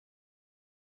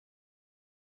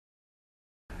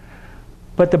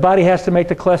But the body has to make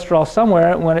the cholesterol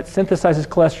somewhere. When it synthesizes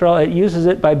cholesterol, it uses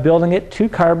it by building it 2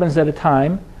 carbons at a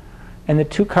time, and the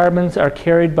 2 carbons are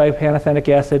carried by pantothenic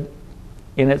acid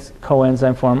in its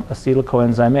coenzyme form, acetyl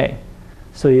coenzyme A.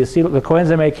 So the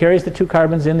coenzyme A carries the 2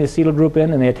 carbons in, the acetyl group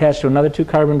in, and they attach to another 2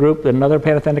 carbon group that another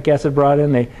pantothenic acid brought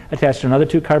in. They attach to another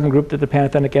 2 carbon group that the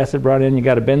pantothenic acid brought in. You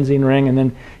got a benzene ring, and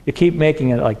then you keep making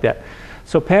it like that.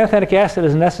 So pantothenic acid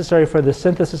is necessary for the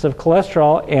synthesis of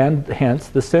cholesterol and hence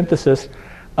the synthesis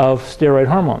of steroid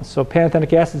hormones. So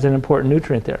pantothenic acid is an important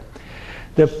nutrient there.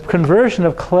 The conversion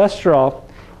of cholesterol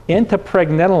into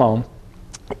pregnenolone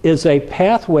is a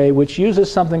pathway which uses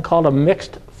something called a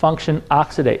mixed function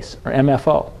oxidase, or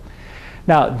MFO.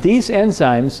 Now, these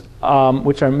enzymes,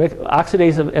 which are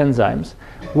oxidative enzymes,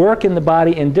 work in the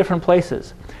body in different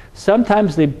places.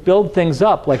 Sometimes they build things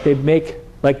up, like they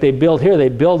build here. They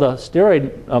build a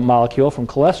steroid molecule from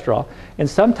cholesterol, and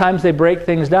sometimes they break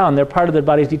things down. They're part of the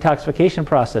body's detoxification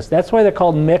process. That's why they're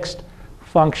called mixed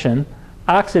function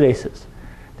oxidases.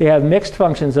 They have mixed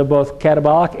functions of both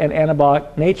catabolic and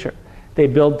anabolic nature. They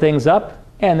build things up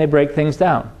and they break things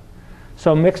down.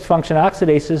 So mixed function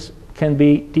oxidases can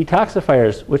be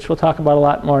detoxifiers, which we'll talk about a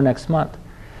lot more next month.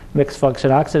 Mixed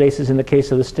function oxidases in the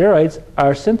case of the steroids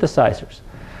are synthesizers.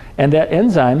 And that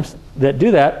enzymes that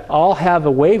do that all have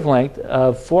a wavelength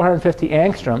of 450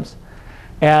 angstroms,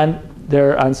 and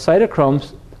they're on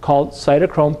cytochromes called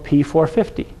cytochrome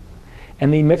P450.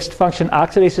 And the mixed function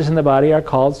oxidases in the body are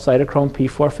called cytochrome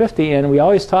P450. And we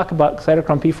always talk about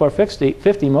cytochrome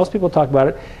P450. Most people talk about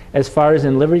it as far as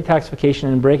in liver detoxification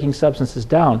and breaking substances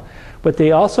down. But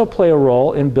they also play a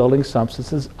role in building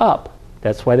substances up.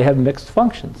 That's why they have mixed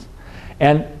functions.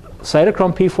 And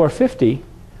cytochrome P450,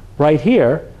 right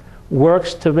here,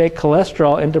 works to make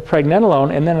cholesterol into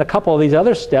pregnenolone, and then a couple of these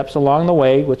other steps along the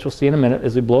way, which we'll see in a minute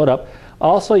as we blow it up,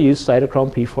 also use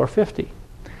cytochrome P450.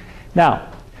 Now,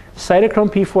 cytochrome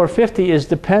P450 is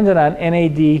dependent on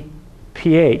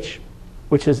NADPH,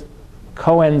 which is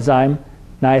coenzyme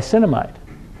niacinamide.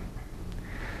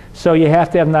 So you have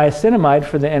to have niacinamide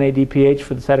for the NADPH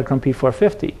for the cytochrome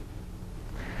P450.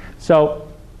 So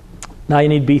now you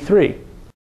need B3.